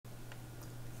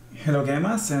Hello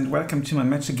gamers and welcome to my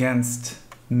match against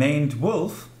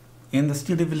ManedWolf in the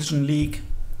Steel Division League.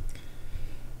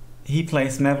 He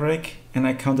plays Maverick and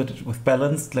I countered it with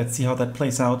Balanced. Let's see how that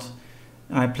plays out.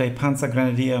 I play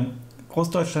Panzergrenadier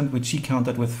Großdeutschland, which he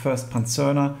countered with first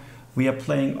Pancerna. We are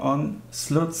playing on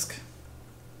Slutsk.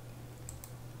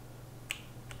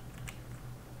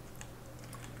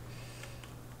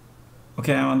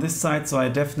 Okay, I'm on this side, so I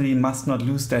definitely must not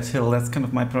lose that hill. That's kind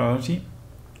of my priority.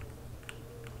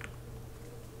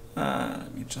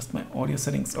 Let me adjust my audio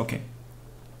settings. Okay.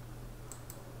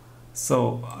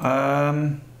 So,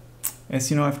 as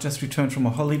you know, I've just returned from a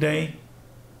holiday.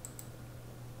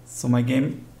 So my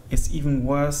game is even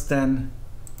worse than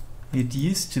it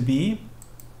used to be.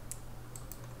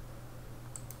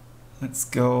 Let's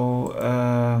go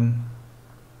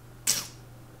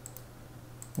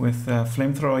with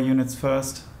flamethrower units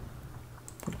first.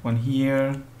 Put one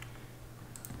here.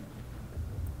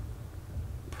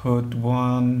 Put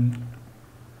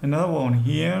another one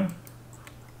here.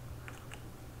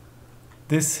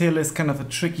 This hill is kind of a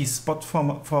tricky spot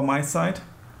for my side.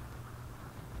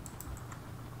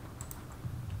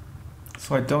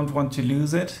 So I don't want to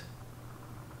lose it.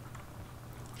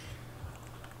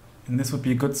 And this would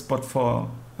be a good spot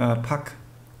for Puck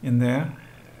in there.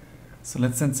 So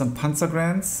let's send some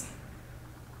Panzergranads.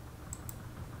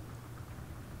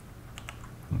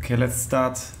 Okay, let's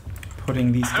start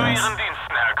putting these guys.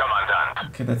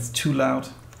 Okay, that's too loud.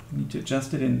 I need to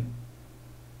adjust it in.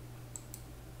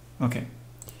 Okay.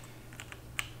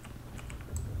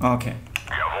 Okay.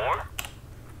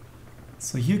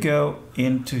 So you go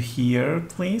into here,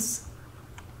 please.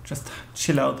 Just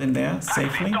chill out in there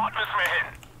safely.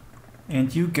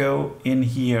 And you go in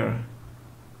here.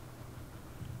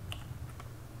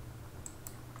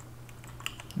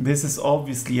 This is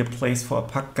obviously a place for a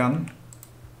puck gun.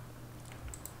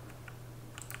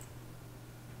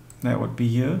 That would be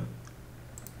you.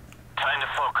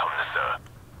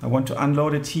 I want to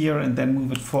unload it here and then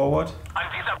move it forward.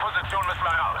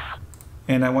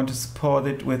 And I want to support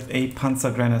it with a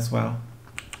Panzergrenadier as well.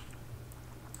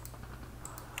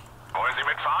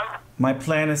 My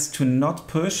plan is to not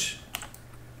push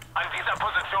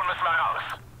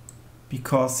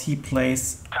because he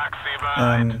plays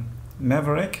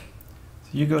Maverick.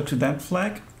 So you go to that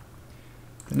flag.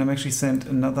 Then I'm actually sent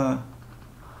another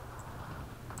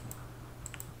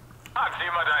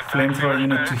flamethrower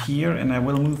unit to here, and I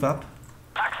will move up.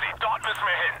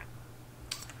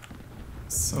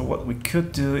 So what we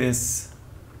could do is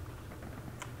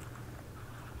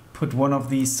put one of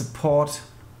these support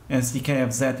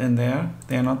SDKFZ in there.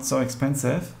 They are not so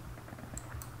expensive.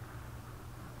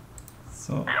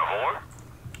 So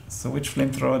which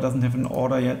flamethrower doesn't have an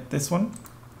order yet? This one?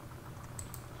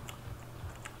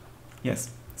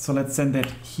 Yes. So let's send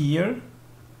it here.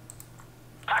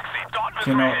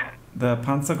 Okay, now the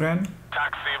Panzergrenadier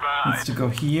needs to go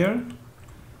here.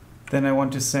 Then I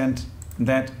want to send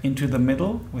that into the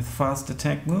middle with fast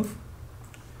attack move.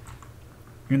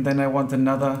 And then I want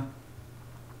another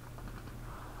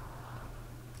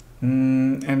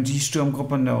MG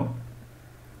Sturmgruppe, no.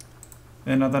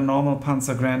 Another normal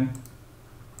Panzergrenadier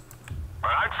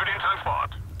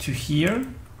to here.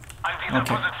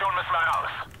 Okay.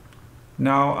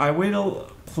 Now I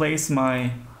will place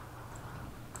my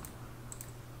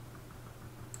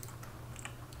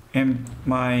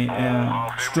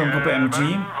Sturmgruppe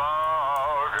MG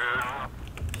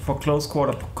for close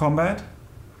quarter combat.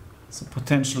 So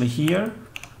potentially here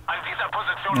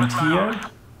and here.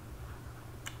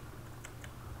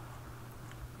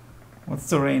 What's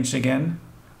the range again?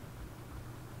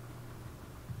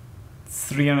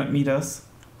 300 meters.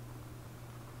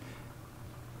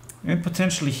 And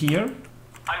potentially here.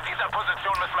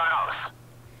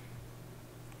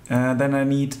 Then I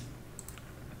need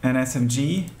an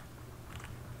SMG.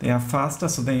 They are faster,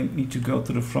 so they need to go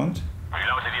to the front.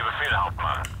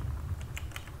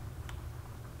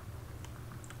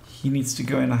 He needs to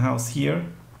go in a house here,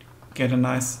 get a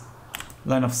nice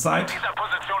line of sight.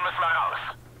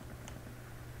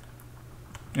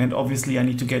 And obviously I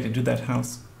need to get into that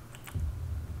house.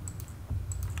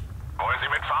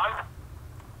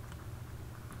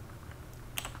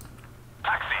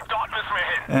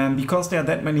 And because there are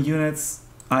that many units,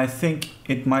 I think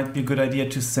it might be a good idea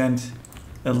to send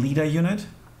a leader unit,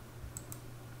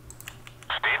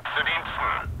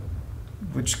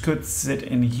 which could sit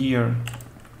in here.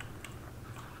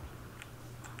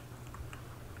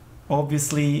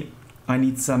 Obviously, I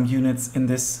need some units in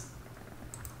this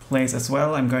place as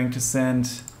well. I'm going to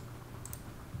send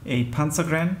a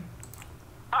Panzergrenadier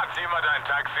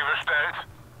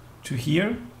to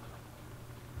here.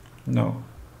 No.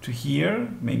 To here,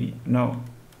 maybe. No.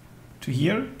 to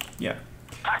here. Yeah.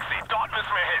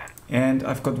 And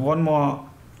I've got one more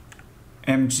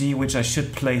MG which I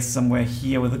should place somewhere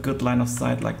here with a good line of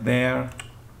sight, like there.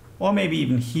 Or maybe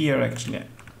even here actually.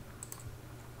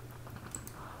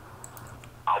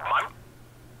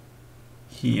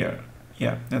 Here.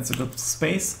 Yeah, that's a good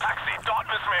space.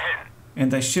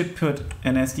 And I should put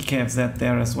an SDKFZ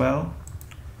there as well.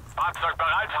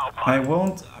 I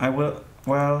will,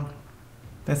 well,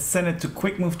 let's send it to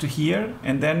quick move to here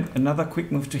and then another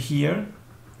quick move to here.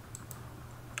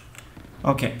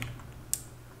 Okay.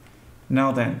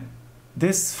 Now then,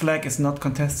 this flag is not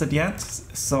contested yet,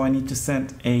 so I need to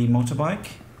send a motorbike.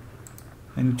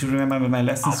 I need to remember my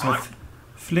lessons with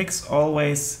flicks,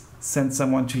 always send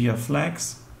someone to your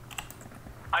flags.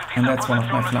 And that's one of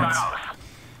my flags.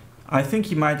 I think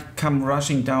he might come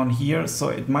rushing down here, so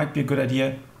it might be a good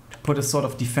idea to put a sort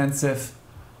of defensive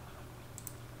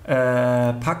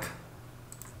puck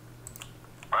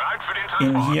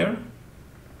in here.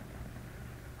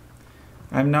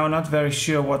 I'm now not very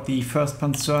sure what the first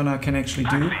Pancerna can actually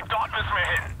do,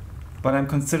 but I'm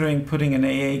considering putting an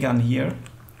AA gun here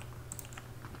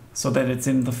so that it's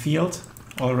in the field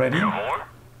already.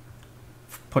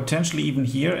 Potentially even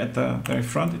here at the very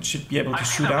front, it should be able to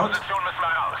shoot out.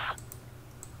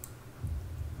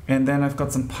 And then I've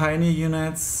got some Pioneer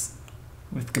units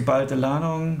with geballte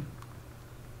Ladung.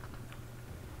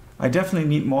 I definitely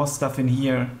need more stuff in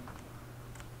here.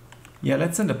 Yeah,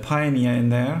 let's send a Pioneer in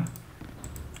there.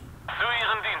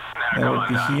 That would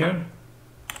be here.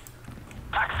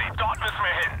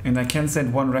 And I can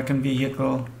send one Recon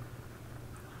vehicle.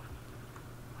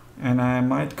 And I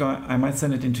might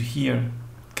send it into here.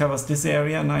 Covers this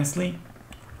area nicely.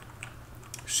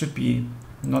 Should be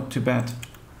not too bad.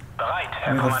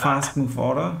 With a fast move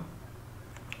order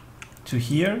to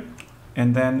here,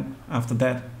 and then after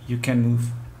that you can move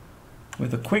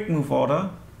with a quick move order.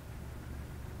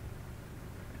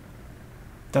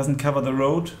 Doesn't cover the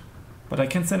road, but I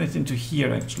can send it into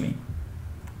here actually.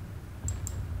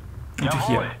 Into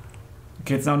here.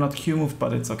 Okay, it's now not Q move,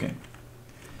 but it's okay.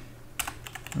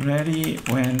 Ready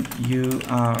when you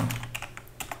are.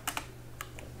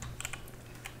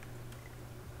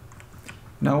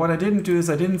 Now what I didn't do is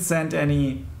I didn't send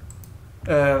any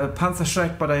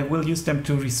Panzerschreck, but I will use them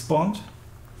to respond.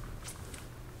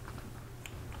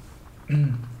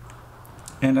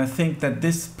 And I think that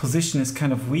this position is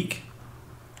kind of weak,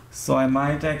 so I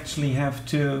might actually have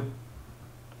to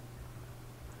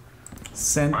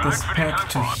send this pack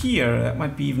to here. That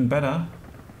might be even better,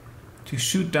 to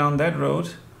shoot down that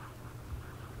road.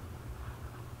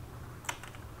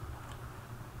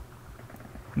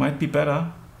 Might be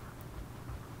better.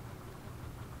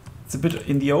 It's a bit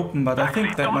in the open, but I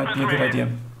think that might be a good idea.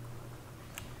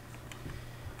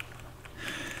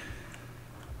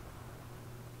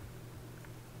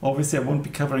 Obviously I won't be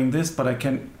covering this, but I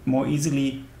can more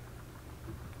easily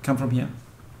come from here.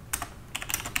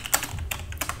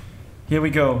 Here we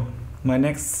go. My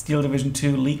next Steel Division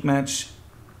 2 league match.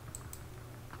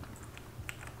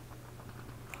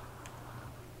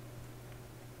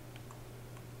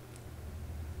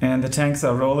 And the tanks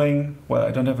are rolling. Well,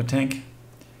 I don't have a tank.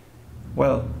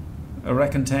 Well, a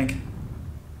Recon tank.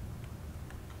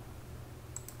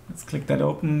 Let's click that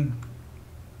open.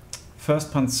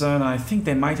 First Pancerna. I think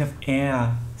they might have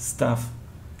air stuff,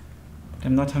 but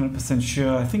I'm not 100%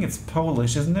 sure. I think it's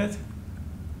Polish, isn't it?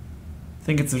 I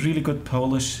think it's a really good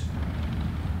Polish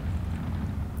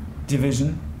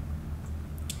division.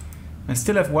 I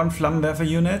still have one Flammenwerfer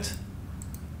unit.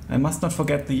 I must not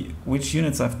forget which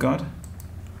units I've got.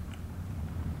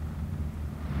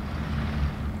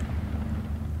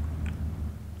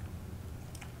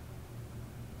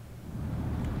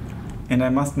 And I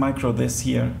must micro this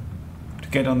here to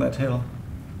get on that hill.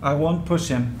 I won't push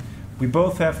him. We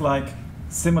both have like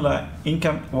similar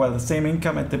income, well, the same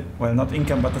income at the, well, not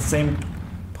income, but the same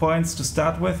points to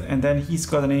start with, and then he's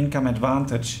got an income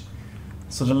advantage.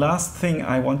 So the last thing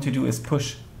I want to do is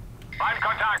push.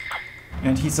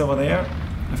 And he's over there.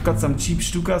 I've got some cheap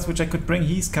Stukas which I could bring.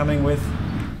 He's coming with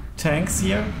tanks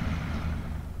here.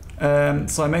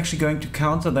 So I'm actually going to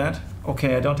counter that.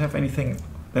 Okay, I don't have anything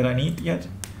that I need yet.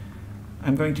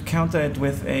 I'm going to counter it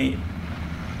with a,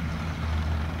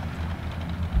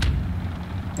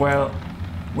 well,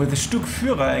 with a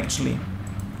Stückführer actually.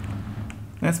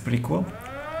 That's pretty cool.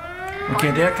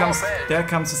 Okay, there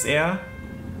comes his air.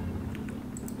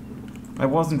 I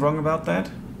wasn't wrong about that.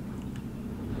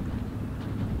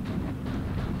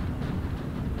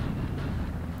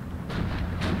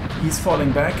 He's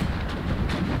falling back.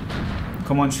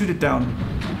 Come on, shoot it down.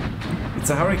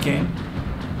 It's a Hurricane.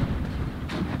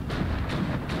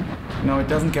 No, it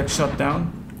doesn't get shot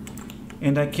down.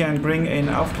 and I can bring an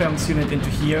Aufklärungsunit into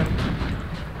here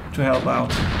to help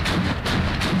out.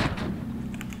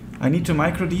 I need to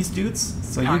micro these dudes,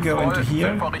 so you go into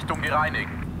here.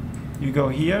 You go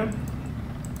here.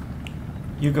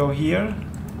 You go here.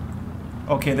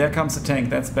 Okay, there comes a tank,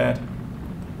 that's bad.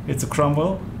 It's a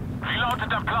Cromwell.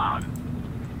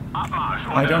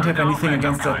 I don't have anything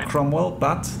against that Cromwell,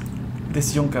 but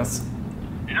this Junkers.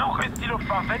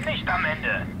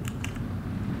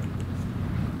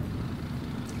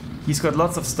 He's got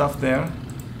lots of stuff there.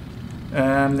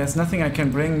 There's nothing I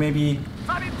can bring, maybe...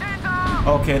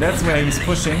 Okay, that's where he's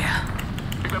pushing.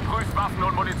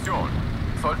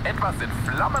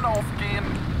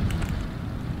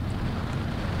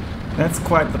 That's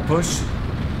quite the push.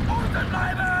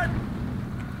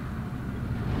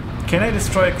 Can I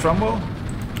destroy a Cromwell?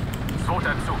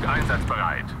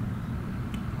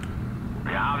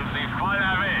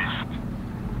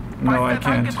 No, I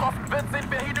can't.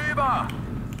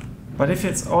 But if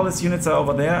it's all his units are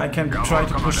over there, I can try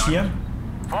to push here.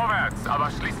 Vorwärts,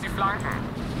 aber schließt die Flanken.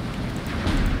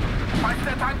 Falls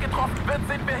der Tank getroffen wird,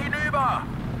 sind wir hinüber.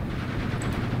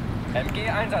 MG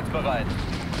einsatzbereit.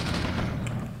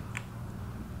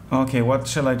 Okay, what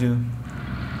shall I do?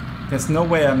 There's no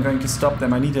way I'm going to stop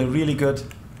them. I need a really good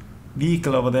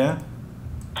vehicle over there.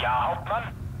 Ja,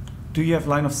 Hauptmann. Do you have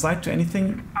line of sight to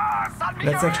anything?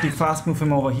 Let's actually fast move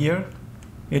him over here.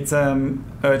 It's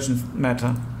urgent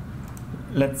matter.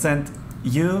 Let's send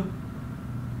you.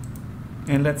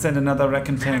 And let's send another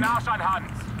Reckon tank.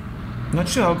 Not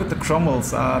sure how good the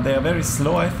Cromwells are. They are very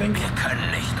slow, I think.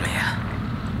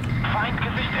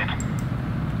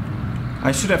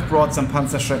 I should have brought some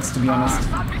Panzerschrecks, to be honest.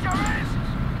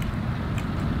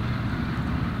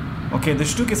 Okay, the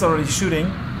Stück is already shooting.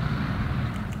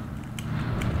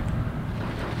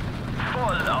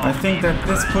 I think that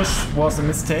this push was a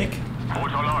mistake.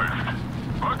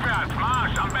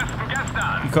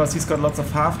 Because he's got lots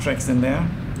of half-tracks in there.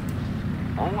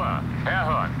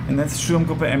 And that's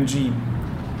Sturmgruppe MG.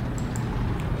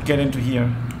 Get into here.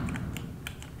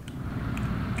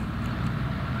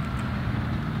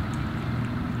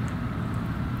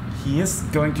 He is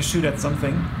going to shoot at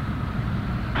something.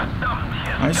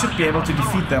 I should be able to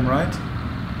defeat them, right?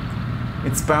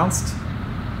 It's bounced.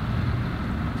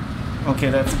 Okay,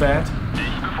 that's bad.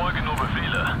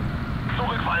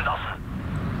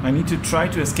 I need to try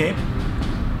to escape.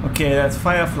 Okay, that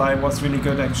Firefly was really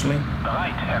good actually.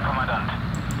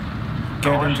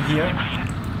 Get into here.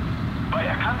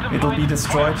 It'll be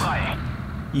destroyed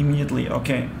immediately.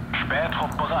 Okay.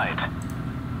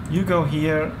 You go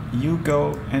here, you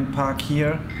go and park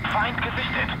here.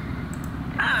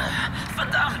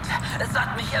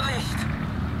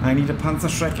 I need a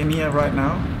Panzerschreck in here right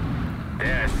now.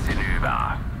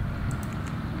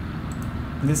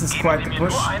 This is quite the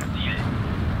push.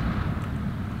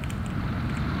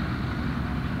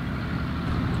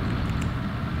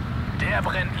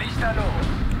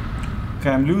 Okay,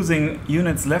 I'm losing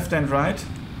units left and right.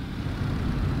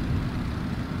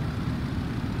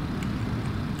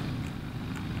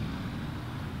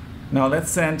 Now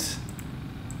let's send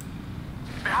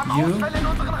you.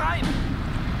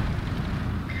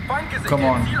 Come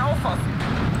on.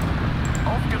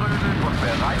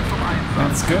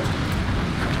 That's good.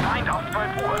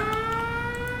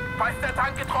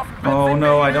 Oh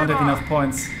no, I don't have enough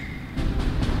points.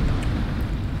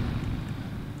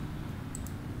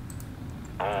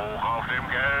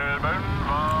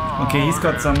 Okay, he's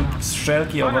got some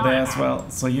Strelki over there as well,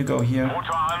 so you go here.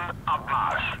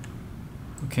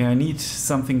 Okay, I need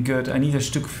something good. I need a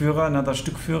Stückführer, another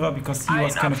Stückführer, because he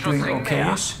was kind of doing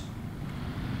okay-ish.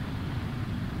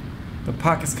 The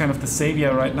Puck is kind of the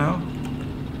savior right now.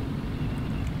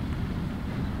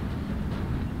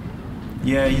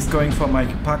 Yeah, he's going for my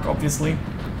Puck, obviously.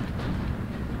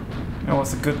 That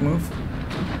was a good move.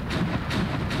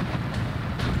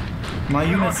 My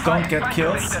units don't get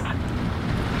kills.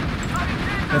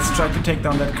 Let's try to take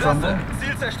down that Cromwell.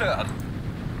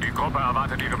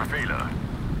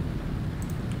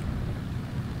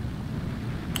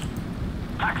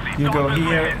 You go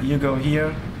here, you go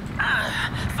here.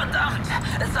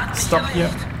 Stop here.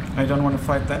 I don't want to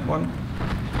fight that one.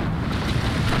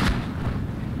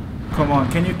 Come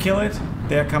on, can you kill it?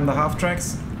 There come the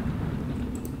half-tracks.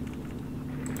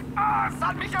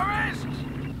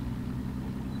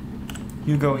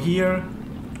 You go here.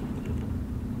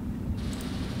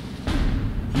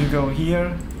 You go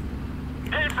here.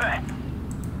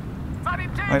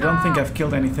 I don't think I've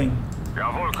killed anything.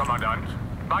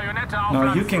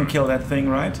 No, you can kill that thing,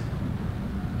 right?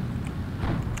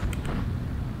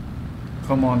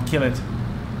 Come on, kill it.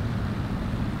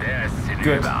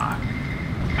 Good.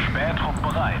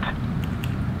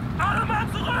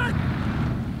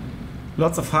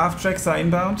 Lots of half-tracks are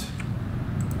inbound.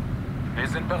 Wir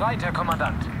sind bereit, Herr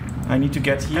Kommandant. I need to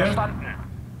get here Verstanden.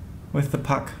 with the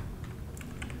puck.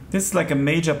 This is like a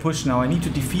major push now. I need to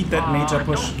defeat that major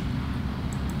push.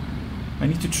 I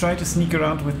need to try to sneak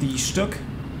around with the Stück.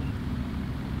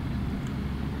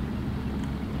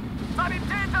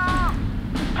 Sanitäter!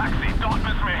 Taxi, dort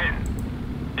müssen wir hin.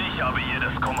 Ich habe hier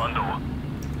das Kommando.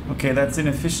 Okay, that's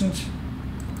inefficient.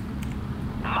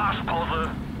 Marschpause.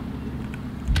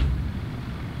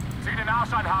 Zieh den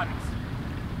Arsch an, Hans.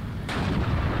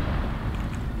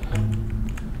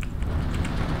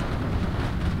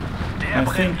 Der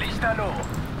brennt lichterloh.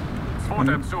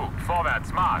 Zweiter Zug,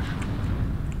 vorwärts, Marsch.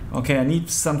 Okay, I need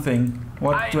something.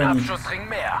 What do I Ein need? Abschussring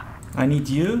mehr. I need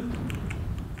you.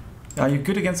 Are you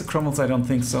good against the Cromwells? I don't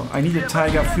think so. I need a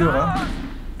Tiger Führer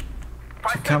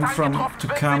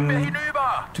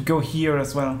to go here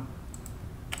as well.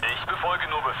 Ich befolge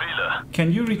nur Befehle.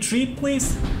 Can you retreat,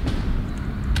 please?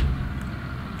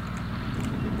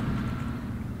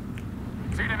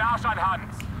 Zieh den Arsch an,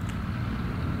 Hans.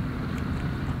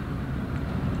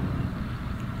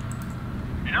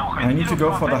 I need to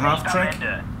go for the half track.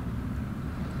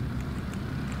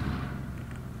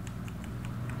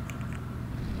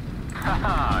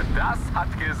 Haha, das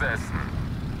hat gesessen.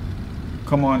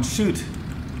 Come on, shoot.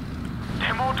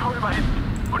 Der Motor überhitzt.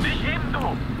 Und ich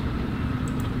ebenso.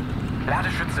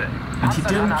 Ladeschütze. And he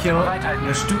didn't kill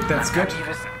the Stück, that's good.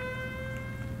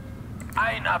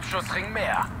 Ein Abschussring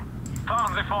mehr.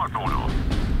 Fahren Sie fort, Polo.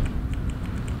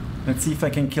 Let's see if I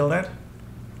can kill that.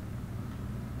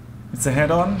 It's a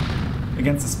head-on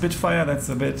against the Spitfire, that's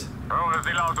a bit... Höre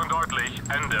Sie laut und deutlich.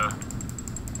 Ende.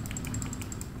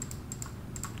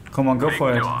 Come on, go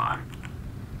for it.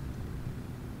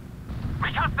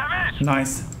 Mich hat's erwischt.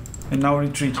 Nice. And now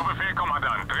retreat. Zu Befehl,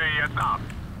 Kommandant. Dreh jetzt ab.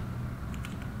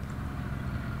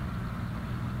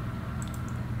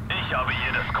 Ich habe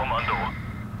hier das Kommando.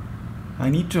 I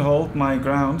need to hold my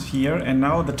ground here, and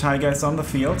now the Tiger is on the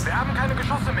field. Wir haben keine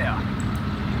Geschosse mehr.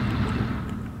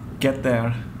 Get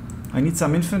there. I need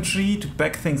some infantry to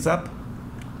back things up.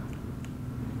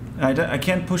 I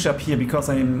can't push up here because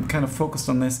I'm kind of focused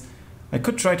on this. I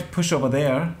could try to push over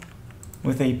there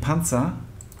with a Panzer.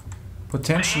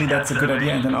 Potentially that's a good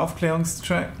idea. And an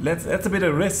Aufklärungstrack. That's a bit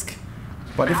of risk.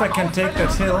 But if I can take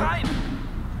that hill,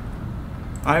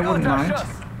 I wouldn't mind.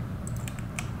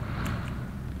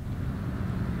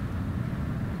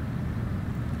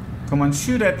 Come on,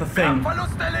 shoot at the thing.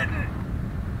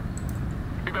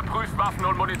 Überprüft Waffen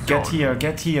und Munition. Get here,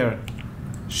 get here.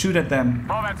 Shoot at them.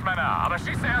 Vorwärts, Männer, aber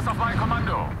schießt erst auf mein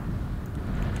Kommando.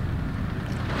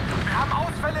 Wir haben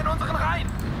Ausfälle in unseren Reihen.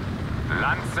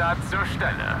 Lanzer zur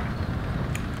Stelle.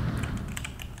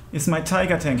 Is my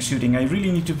Tiger tank shooting? I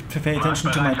really need to pay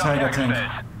attention to my Tiger tank.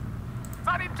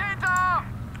 Sanitäter!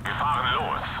 Wir fahren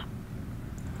los.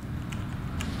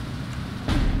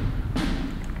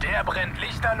 Der brennt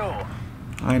lichterloh.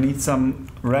 I need some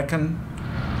Reckon.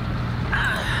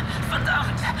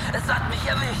 Verdammt, es hat mich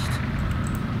erwischt.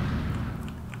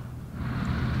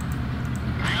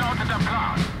 Wie lautet der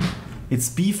Plan? It's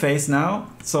B phase now,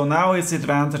 so now his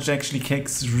advantage actually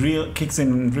kicks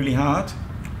in really hard.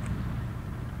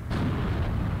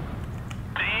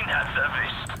 Den hat's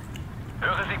erwischt.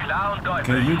 Höre Sie klar und deutlich.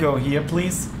 Okay, you go here,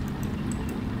 please.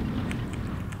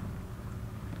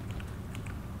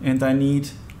 And I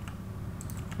need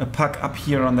a puck up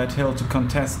here on that hill to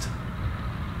contest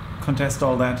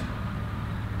all that.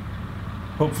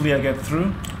 Hopefully I get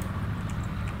through.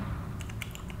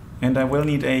 And I will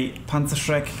need a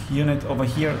Panzerschreck unit over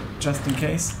here, just in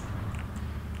case.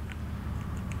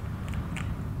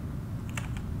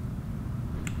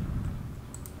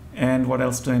 And what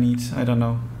else do I need? I don't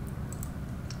know.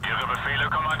 Ihre Befehle,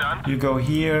 Kommandant? You go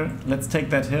here. Let's take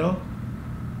that hill.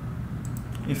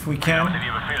 If we can. Lautet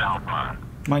Ihr Befehl, Hauptmann?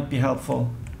 Might be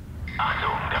helpful.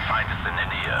 Achtung, der Feind ist in der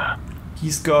Nähe.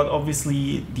 He's got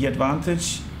obviously the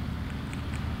advantage.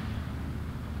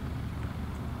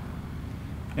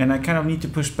 And I kind of need to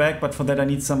push back, but for that I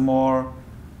need some more...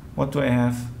 What do I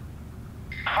have?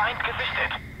 Feind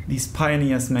gesichtet. These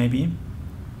pioneers, maybe.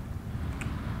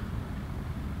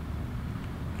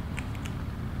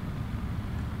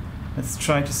 Let's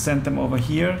try to send them over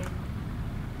here.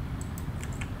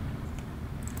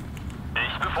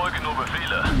 Ich befolge nur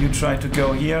Befehle. You try to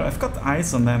go here. I've got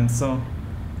eyes on them, so...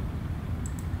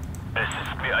 Es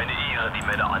ist mir eine Ehre, die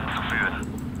Männer anzuführen.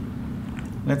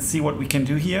 Let's see what we can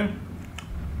do here.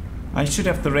 I should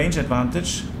have the range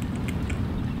advantage.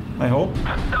 I hope.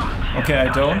 Okay, I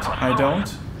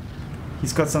don't.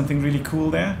 He's got something really cool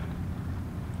there.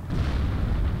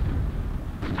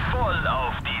 Voll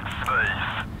auf die 12.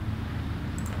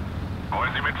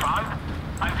 Wollen Sie mitfahren?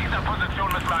 An dieser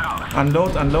Position müssen wir raus.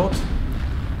 Unload, unload.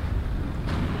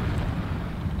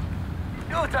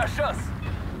 Guter Schuss.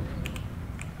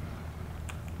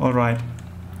 Alright.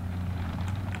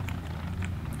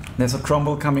 There's a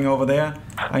crumble coming over there.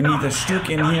 I need a Stück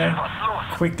in here.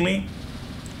 Quickly.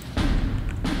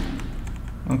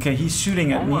 Okay, he's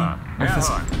shooting at me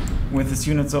with his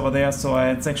units over there, so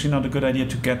it's actually not a good idea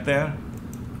to get there.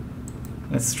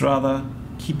 Let's rather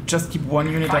just keep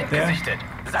one unit up there.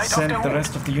 Send the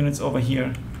rest of the units over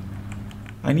here.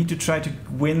 I need to try to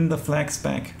win the flags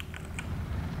back.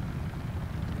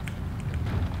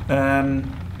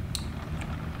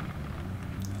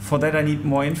 For that I need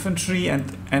more infantry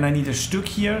and I need a Stück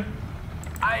here.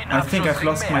 I think I've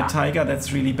lost my Tiger,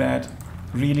 that's really bad.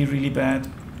 Really, really bad.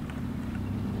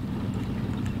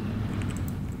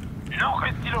 Noch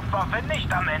ist die Luftwaffe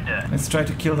nicht am Ende. Let's try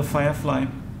to kill the Firefly.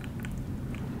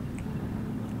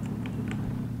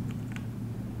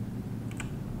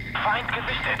 Feind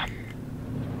gesichtet.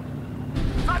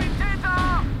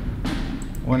 Sanitäter!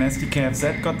 One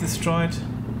SDKFZ got destroyed.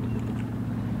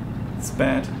 It's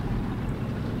bad.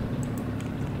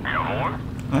 Jawohl.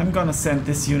 I'm gonna send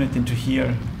this unit into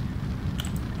here.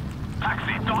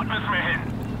 Taxi, dort müssen wir hin.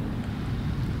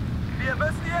 Wir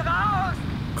müssen hier raus!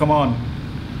 Come on.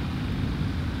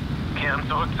 Kehren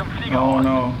zurück zum Flieger. Oh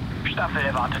no. Staffel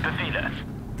erwartet Befehle.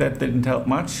 That didn't help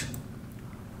much.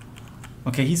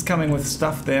 Okay, he's coming with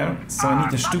stuff there, so I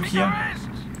need a Stück here.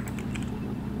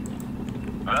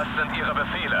 Was sind Ihre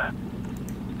Befehle?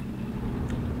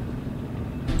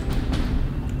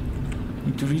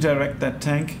 Need to redirect that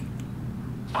tank.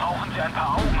 Brauchen Sie ein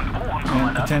paar Augen und Ohren, And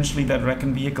Kommandant? potentially that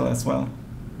Recon vehicle as well.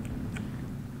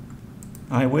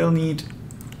 I will need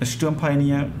a Sturm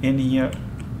Pioneer in here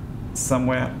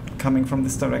somewhere coming from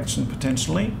this direction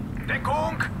potentially.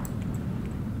 Deckung!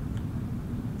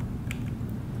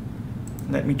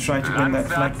 Let me try to win that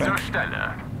flag Zur back.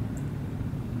 Stelle.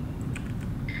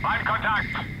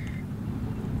 Feindkontakt!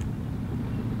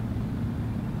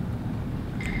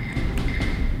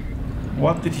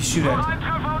 What did he shoot at?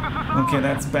 Okay,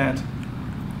 that's bad.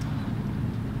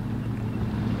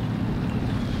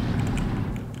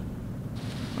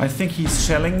 I think he's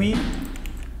shelling me,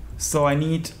 so I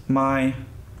need my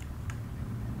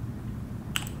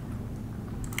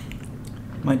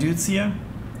dudes here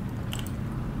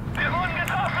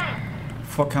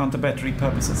for counter battery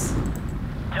purposes.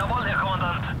 Jawohl, Herr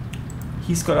Kommandant.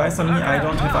 He's got eyes on me, I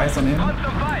don't have eyes on him. Kommt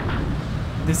zum Feind!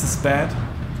 This is bad.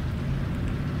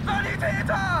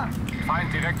 Sanitäter!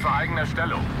 Feind direkt vor eigener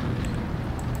Stellung.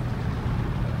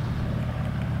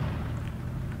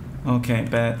 Okay,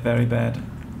 bad, very bad.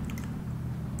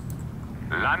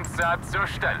 Lanzer zur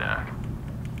Stelle.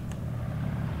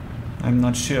 I'm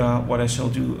not sure what I shall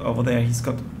do over there. He's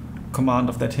got command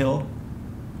of that hill.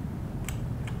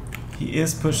 He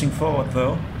is pushing forward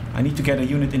though. I need to get a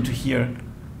unit into here.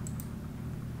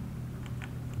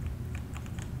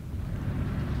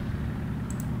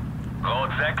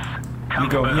 Rot 6. You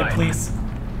go here, please.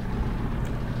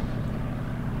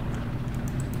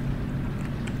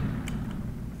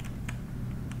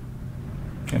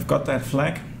 Okay, I've got that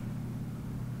flag.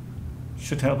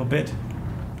 Should help a bit.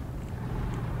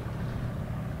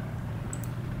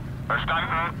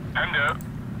 Verstanden. Ende.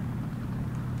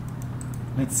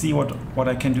 Let's see what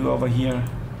I can do over here.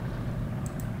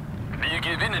 Wir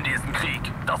gewinnen diesen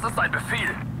Krieg. Das ist ein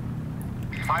Befehl.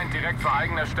 Feind direkt vor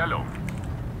eigener Stellung.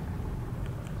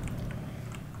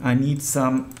 I need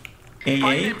some Feind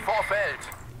AA. im Vorfeld.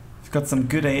 I've got some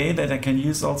good AA that I can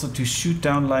use also to shoot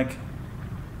down like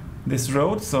this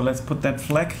road. So let's put that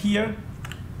flag here.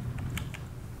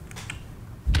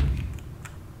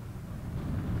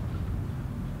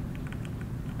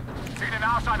 Zieh den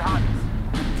Arsch an, Hans.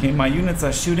 Okay, my units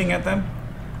are shooting at them.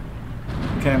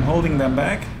 Okay, I'm holding them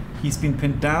back. He's been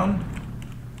pinned down.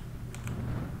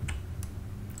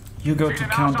 You go to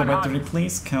counter battery,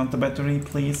 please. Counter battery,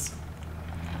 please.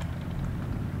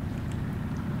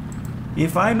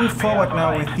 If I move forward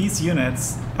now with these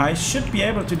units, I should be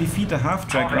able to defeat a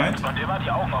half-track, right? Und immer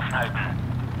die Augen offen halten.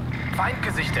 Feind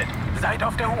gesichtet. Seid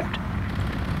auf der Hut.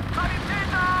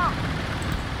 Sanitäter!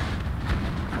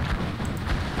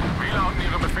 Wie lauten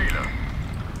Ihre Befehle?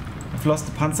 I've lost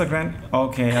the Panzergrenadier.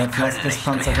 Okay, I've lost this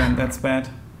Panzergrenadier. That's bad.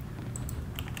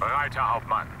 Breiter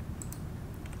Hauptmann.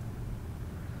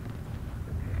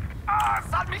 Ah,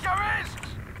 es hat mich erwischt!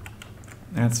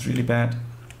 That's really bad.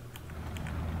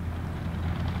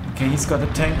 Okay, he's got a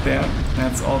tank there.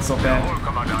 That's also bad. Jawohl,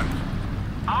 Kommandant.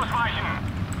 Ausweichen!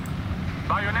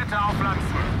 Bajonette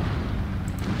aufpflanzen!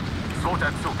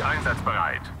 Zweiter Zug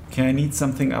einsatzbereit. Okay, I need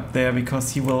something up there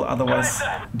because he will otherwise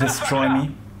destroy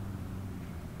me.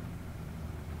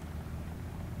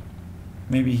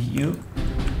 Maybe you.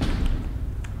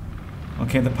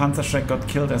 Okay, the Panzergrenadier got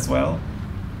killed as well.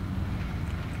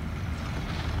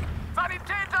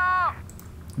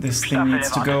 This thing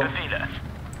needs to go.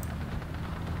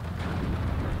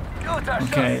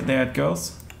 Okay, there it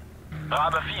goes.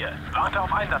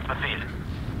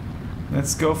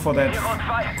 Let's go for that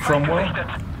Cromwell.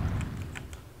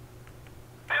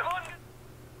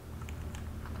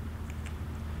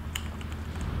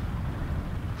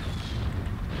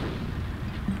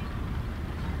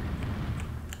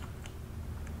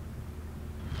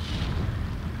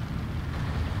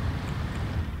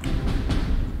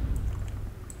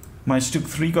 My Stück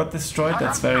 3 got destroyed,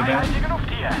 that's very bad.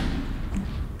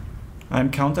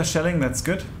 I'm counter-shelling, that's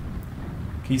good.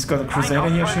 He's got a Crusader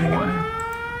here shooting at me.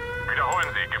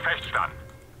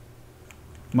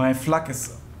 My Flak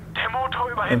is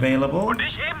available.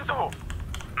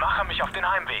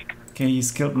 Okay,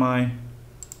 he's killed my...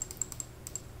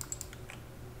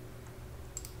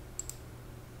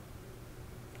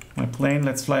 plane.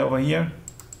 Let's fly over here.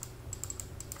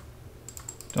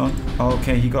 Don't...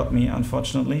 Okay, he got me,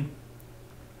 unfortunately.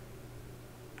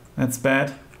 That's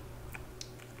bad.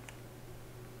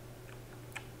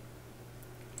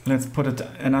 Let's put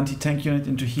an anti-tank unit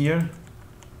into here.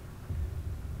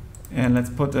 And let's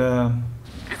put a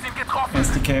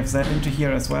SDKFZ into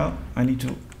here as well. I need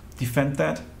to defend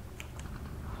that.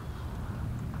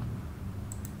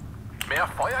 Mehr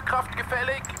Feuerkraft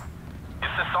gefällig?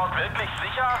 Ist es dort wirklich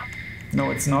sicher? No,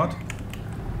 it's not.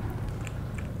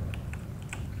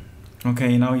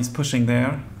 Okay, now he's pushing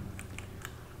there.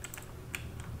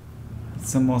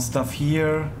 Some more stuff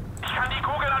here.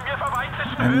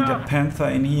 I need a Panther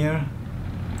in here.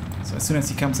 So as soon as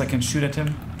he comes, I can shoot at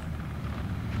him.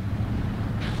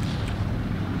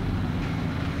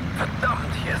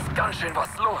 Verdammt, hier ist ganz schön was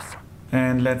los.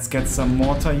 And let's get some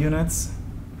mortar units.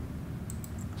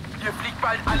 Hier fliegt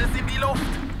bald alles in die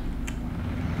Luft.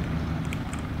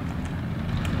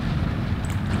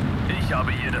 Ich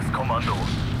habe hier das Kommando.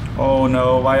 Oh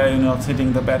no, why are you not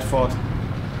hitting the Bedford?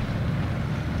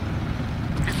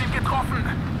 Wir sind getroffen.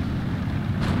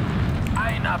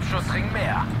 Ein Abschussring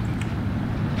mehr.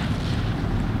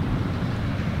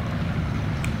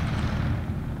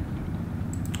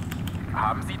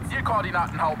 Haben Sie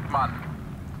Zielkoordinaten, Hauptmann?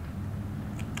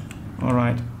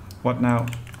 Alright, what now?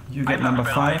 You get number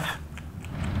 5.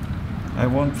 I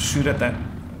won't shoot at that.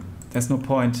 There's no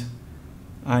point.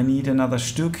 I need another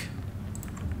Stück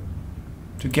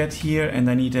to get here, and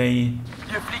I need a...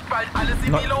 Hier fliegt bald alles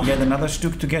in die Luft. Yet another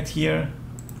Stück to get here.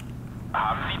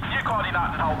 Haben Sie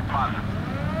Zielkoordinaten, Hauptmann?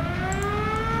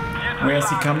 Where is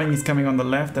he coming? He's coming on the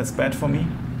left. That's bad for me.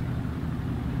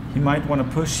 He might want to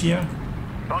push here.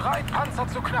 Bereit, Panzer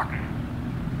zu knacken.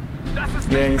 Das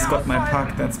ist Yeah, he's got my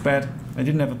pack. That's bad. I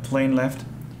didn't have a plane left.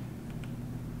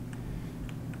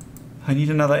 I need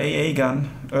another AA gun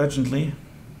urgently.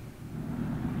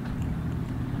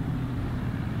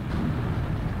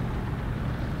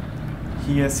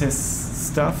 Here's his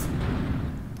stuff.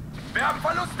 Wir haben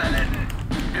Verluste erlitten.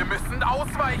 Wir müssen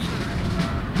ausweichen.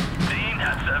 Den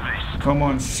hat's erwischt. Come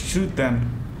on, shoot them.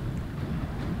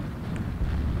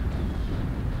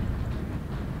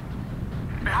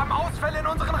 Wir haben Ausfälle in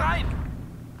unseren Reihen.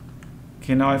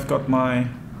 Okay, now I've got my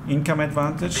income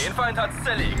advantage. Den Feind hat's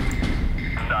zerlegt.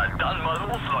 Na dann mal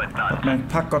los, Leutnant. But my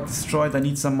pack got destroyed. I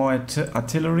need some more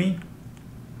artillery.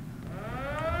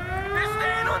 Wir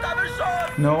stehen unter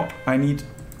Beschuss. No, I need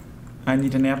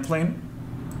an airplane.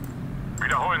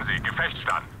 Wiederholen Sie,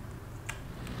 Gefechtsstand.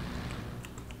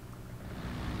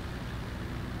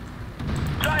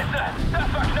 Scheiße,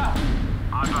 das war knapp.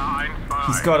 Adler 1, 2.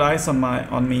 He's got eyes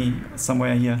on me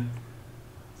somewhere here.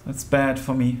 That's bad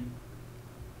for me.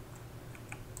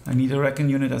 I need a recon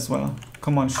unit as well.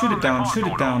 Come on, shoot it down, shoot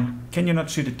it down. Can you not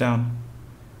shoot it down?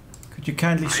 Could you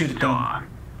kindly shoot it down?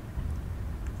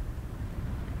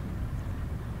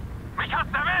 Mich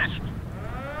hat's erwischt.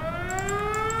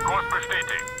 Kurs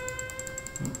bestätigt.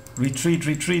 Retreat,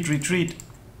 retreat, retreat.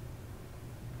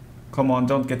 Come on,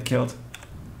 don't get killed.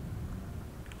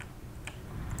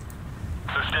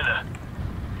 Zur Stelle.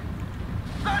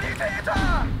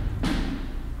 Sanitäter!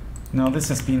 Now this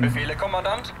has been Befehle,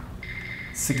 Kommandant?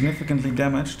 significantly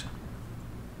damaged.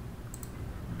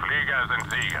 Flieger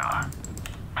sind Sieger.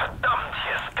 Verdammt,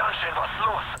 hier ist ganz schön was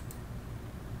los.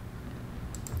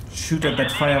 Shoot at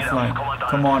that Firefly.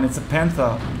 Come on, it's a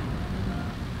Panther.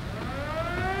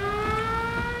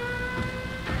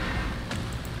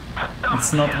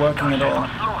 It's not working at all.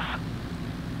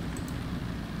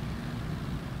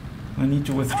 I need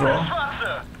to withdraw.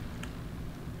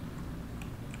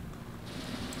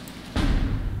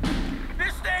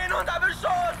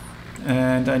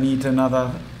 And I need another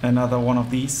one of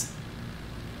these.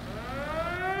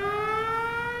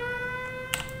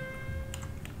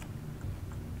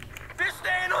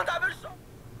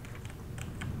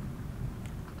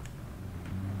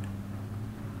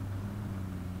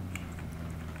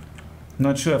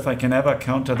 Not sure if I can ever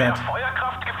counter that.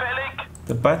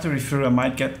 The battery Führer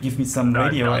might give me some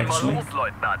radio actually.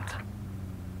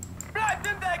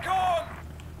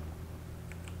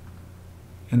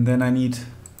 And then I need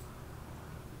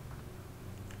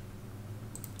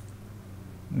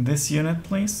this unit,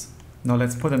 please. Now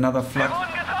let's put another flak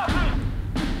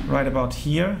right about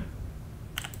here.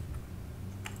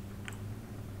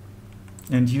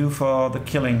 And you for the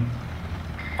killing.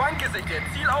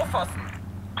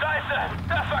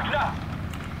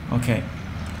 Okay,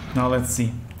 now let's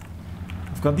see.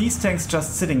 I've got these tanks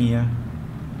just sitting here.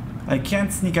 I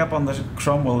can't sneak up on the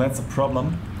Cromwell, that's a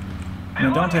problem. And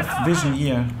I don't have vision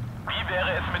here.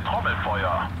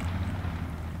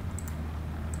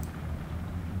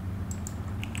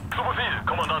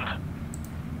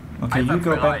 Okay, you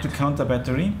go back to counter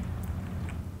battery.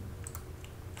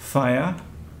 Fire.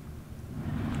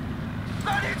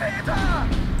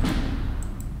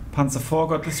 Panzer IV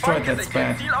got destroyed, that's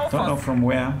bad. Don't know from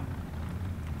where.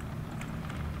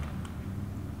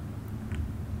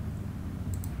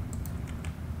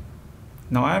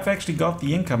 Now I've actually got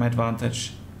the income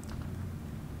advantage.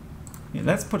 Yeah,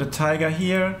 let's put a Tiger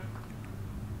here.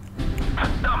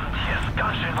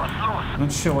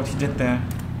 Not sure what he did there.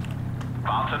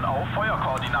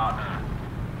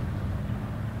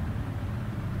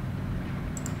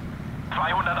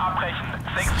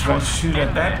 Let's try to shoot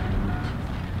at that.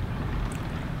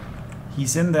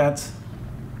 He's in that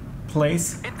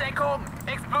place.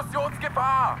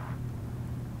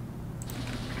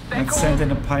 Let's send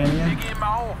in a Pioneer.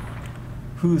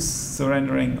 Who's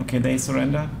surrendering? Okay, they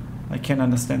surrender. I can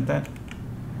understand that.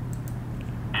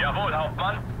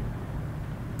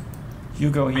 You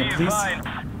go here, please.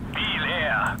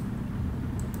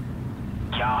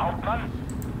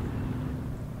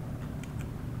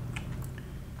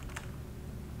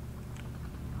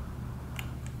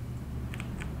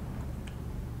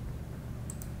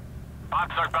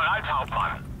 Fahrzeug bereit,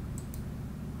 Hauptmann.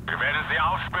 Wir werden sie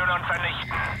aufspüren und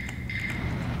vernichten.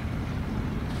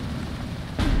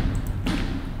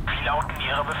 Wie lauten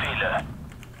Ihre Befehle?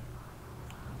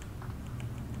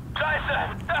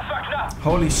 Scheiße, das war knapp.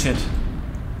 Holy shit.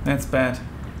 That's bad.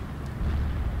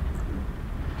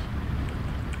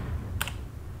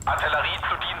 Artillerie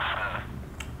zu Diensten.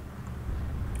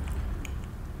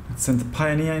 Let's send the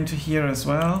Pioneer into here as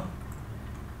well.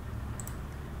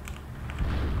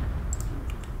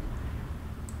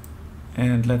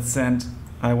 And let's send,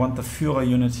 I want the Führer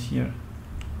unit here.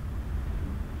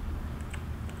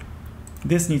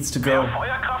 This needs to go.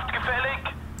 Feuerkraft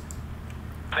gefällig.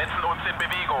 Setzen uns in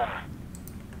Bewegung.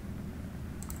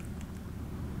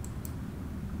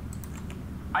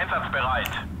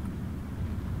 Einsatzbereit.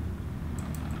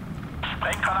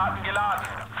 Sprenggranaten geladen.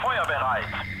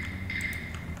 Feuerbereit.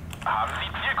 Haben Sie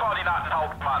Zielkoordinaten,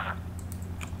 Hauptmann?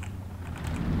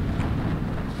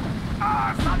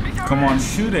 Come on,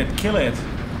 shoot it, kill it.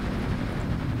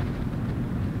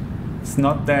 It's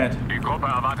not dead. Die Gruppe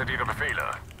erwartet Ihre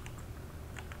Befehle.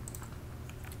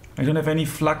 I don't have any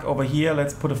flak over here.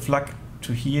 Let's put a flak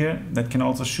to here that can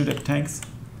also shoot at tanks.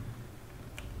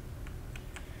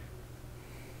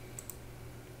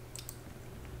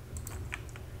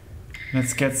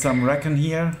 Let's get some Recon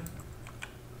here.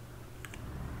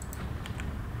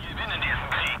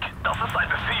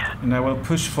 And I will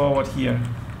push forward here.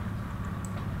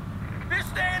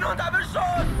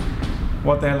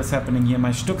 What the hell is happening here?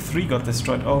 My Stuck 3 got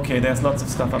destroyed. Okay, there's lots of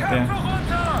stuff up there.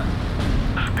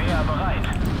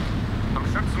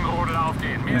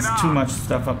 There's too much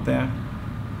stuff up there.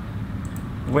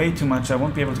 Way too much. I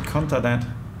won't be able to counter that.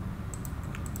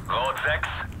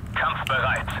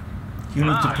 You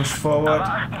need to push forward.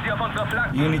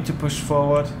 You need to push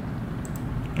forward.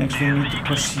 Actually, you need to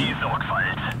push here.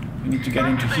 You need to get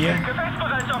into here.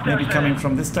 Maybe coming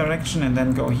from this direction and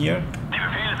then go here.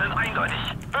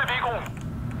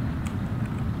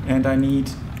 And I need...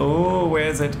 Oh, where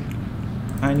is it?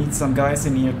 I need some guys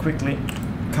in here, quickly.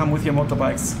 Come with your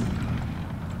motorbikes.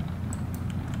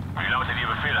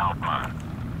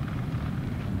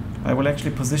 I will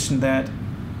actually position that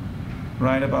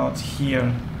right about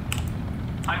here.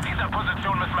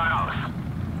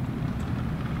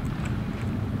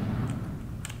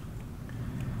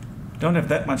 Don't have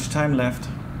that much time left.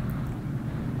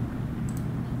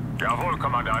 Jawohl,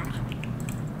 Kommandant.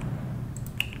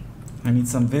 I need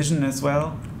some vision as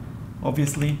well,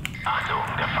 obviously.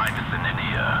 Achtung, der Feind ist in der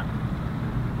Nähe.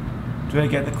 Do I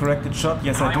get the corrected shot?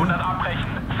 Yes, I do. 300 abbrechen.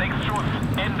 6 Schuss.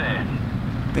 Ende.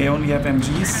 They only have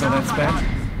MGs, so that's bad.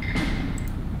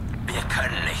 Wir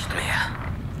können nicht mehr.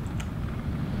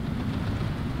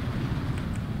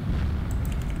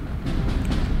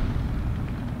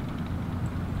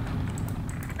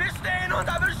 Wir stehen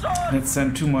unter Beschuss! Let's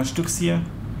send 2 more Stuks here.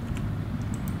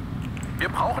 Wir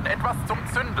brauchen etwas zum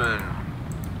Zündeln.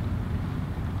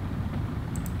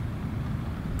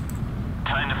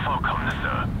 Keine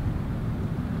Vorkommnisse.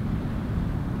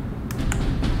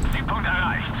 Siegpunkt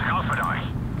erreicht. Raus mit euch.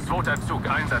 Zweiter Zug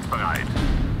einsatzbereit.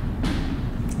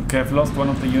 Okay, I've lost one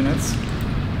of the units.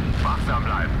 Wachsam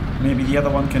bleiben. Maybe the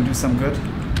other one can do some good.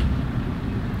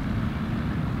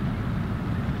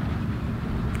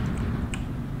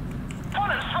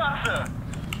 Volle Schwarze!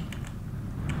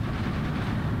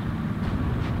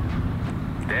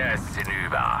 Der ist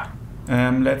hinüber.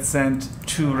 Let's send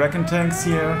 2 Recon tanks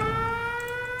here.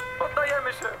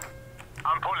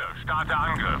 Ampulle, starte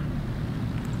Angriff.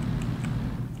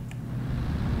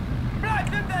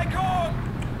 Bleibt in Deckung!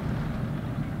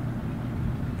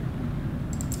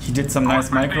 He did some nice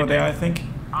micro there, I think.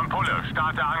 Ampulle,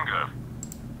 starte Angriff.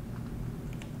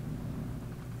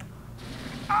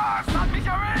 Ah, es hat mich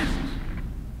erwischt!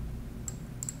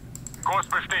 Kurs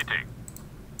bestätigt.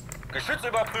 Geschütz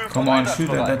überprüft. Come on,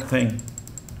 shoot at that thing.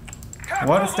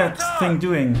 What is that thing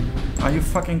doing? Are you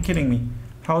fucking kidding me?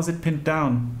 How is it pinned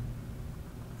down?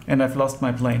 And I've lost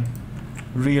my plane.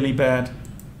 Really bad.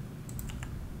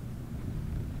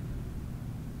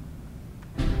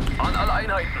 An alle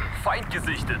Einheiten, Feind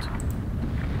gesichtet.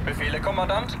 Befehle,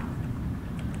 Kommandant.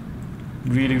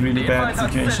 Really bad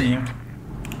situation here.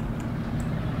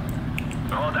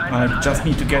 I just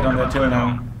need to get on that hill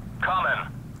now. Kommen.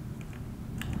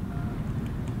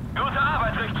 Gute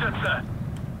Arbeit, Richtschütze.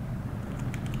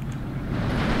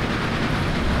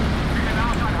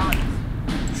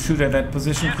 Shoot at that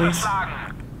position, please.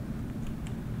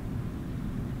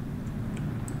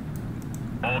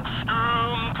 Ob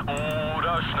stürmt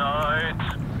oder schneit.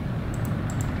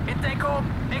 In Deckung,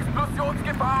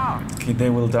 Explosionsgefahr. Okay, they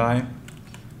will die.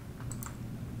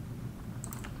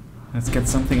 Let's get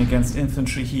something against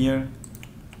infantry here.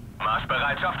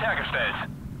 Marschbereitschaft hergestellt.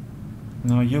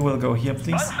 No, you will go here,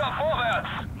 please. Panzer vorwärts,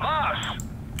 Marsch!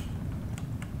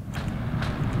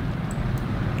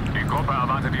 Die Gruppe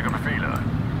erwartet ihre Befehle.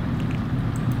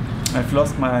 I've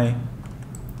lost my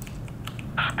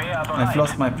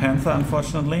Panther,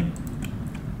 unfortunately.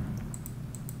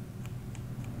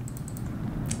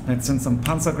 Let's send some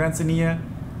Panzergrenadiers in here.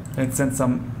 Let's send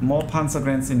some more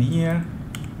Panzergrenadiers in here.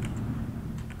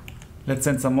 Let's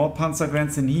send some more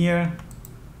Panzergrenadiers in here.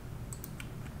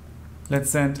 Let's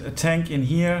send a tank in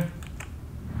here.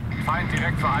 Feind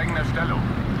direkt vor eigener Stellung.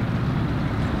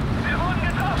 Wir wurden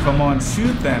getroffen! Come on,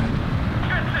 shoot them!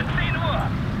 Schütze, 10 Uhr!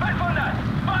 500!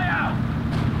 Feuer!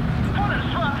 Volle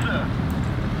Schwarze!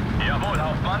 Jawohl,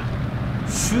 Hauptmann!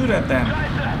 Shoot at them!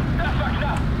 Scheiße! Das war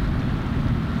knapp!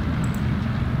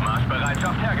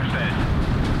 Marschbereitschaft hergestellt.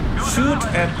 Shoot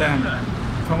at them!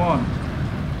 Come on!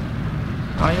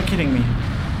 Are you kidding me?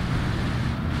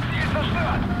 Ziel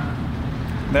zerstört!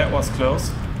 That was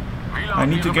close. I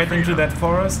need to get into that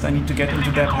forest. I need to get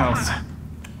into that house.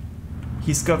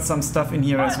 He's got some stuff in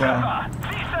here as well.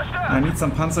 I need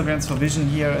some Panzergrenadiers for vision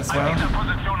here as well.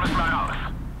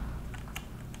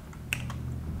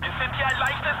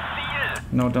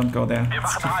 No, don't go there.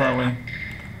 It's too far away.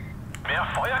 Mehr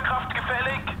Feuerkraft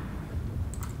gefällig?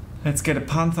 Let's get a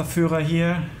Pantherführer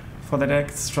here for that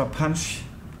extra punch.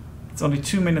 It's only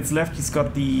 2 minutes left. He's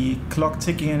got the clock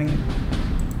ticking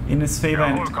in his favor,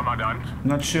 and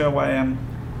not sure why I'm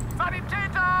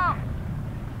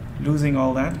losing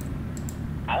all that.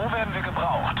 Wo werden wir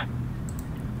gebraucht?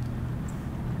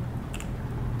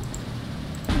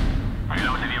 Wie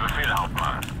lautet Ihr Befehl,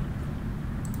 Hauptmann?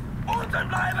 Unten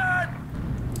bleiben!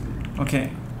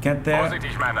 Okay, get there.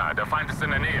 Vorsichtig, Männer, der Feind ist in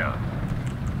der Nähe.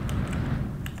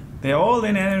 They're all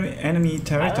in enemy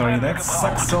territory. That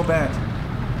sucks so bad.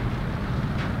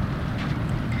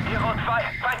 Hero 2,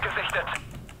 Feind gesichtet.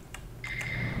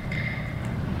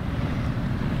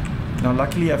 Now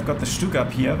luckily I've got the Stug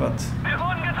up here, but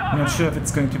I'm not sure if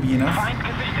it's going to be enough. Feind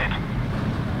gesichtet.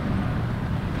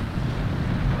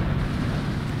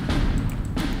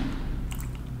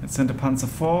 Let's send a Panzer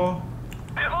 4.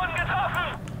 Wir wurden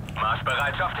getroffen.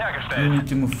 Marschbereitschaft You hergestellt. need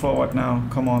to move forward now.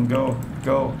 Come on, go,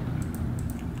 go.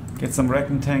 Get some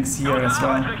Recon tanks here as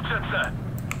well. Richtschütze.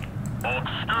 Ob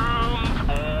stürmt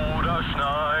oder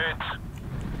schneit.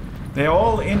 They're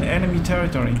all in enemy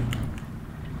territory.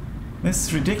 This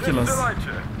is ridiculous. Rot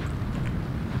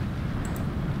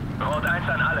 1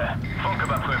 an alle.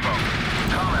 Funküberprüfung.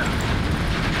 Kommen.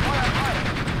 Feuer frei.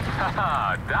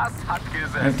 Haha, das hat I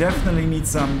gesessen. definitely need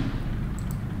some...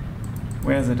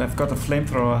 Where is it? I've got a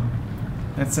flamethrower.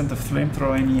 Let's send the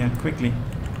flamethrower in here, quickly.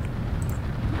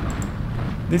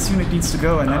 This unit needs to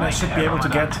go, and then I should be able to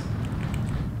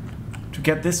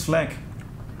get this flag.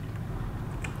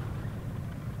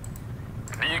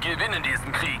 Wir gewinnen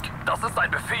diesen Krieg. Das ist ein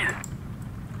Befehl.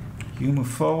 You move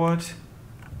forward.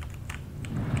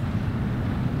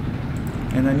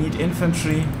 And I need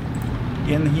infantry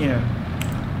in here.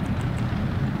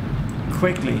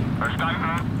 Quickly.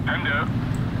 Verstanden. Hände.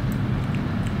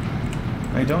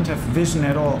 I don't have vision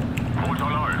at all, Motor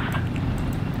läuft.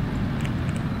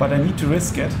 but I need to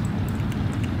risk it.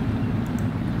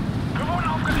 Wir wurden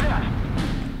aufgeklärt.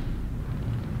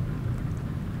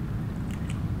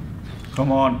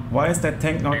 Come on, why is that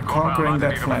tank not Die Gruppe conquering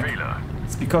that erwartet Ihre flag? Befehle.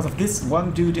 It's because of this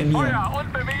one dude in here. Feuer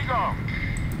und Bewegung.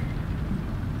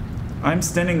 I'm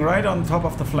standing right on top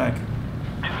of the flag.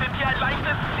 Wir sind hier ein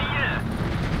leichtes Ziel.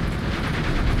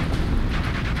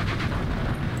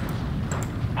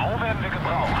 Wo werden wir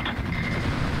gebraucht?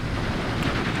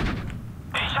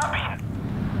 Ich hab ihn.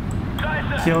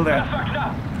 Scheiße. Kill that. Das war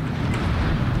knapp.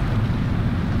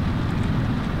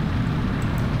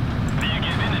 Wir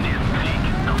gewinnen diesen Krieg.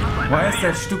 Das ist ein Why is Befehl.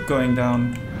 that Stück going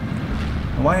down?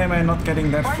 Why am I not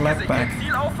getting that flag back?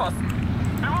 Ziel auffassen.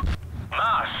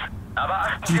 Marsch. Aber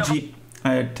achten Sie auf... GG.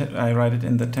 I write it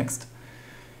in the text.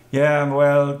 Yeah,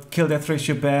 well, kill death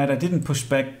ratio bad. I didn't push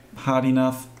back hard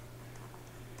enough.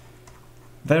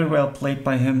 Very well played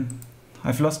by him.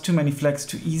 I've lost too many flags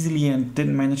too easily and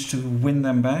didn't manage to win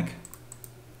them back.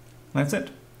 That's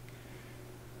it.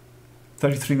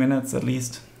 33 minutes at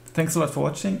least. Thanks a lot for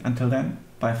watching. Until then,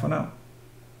 bye for now.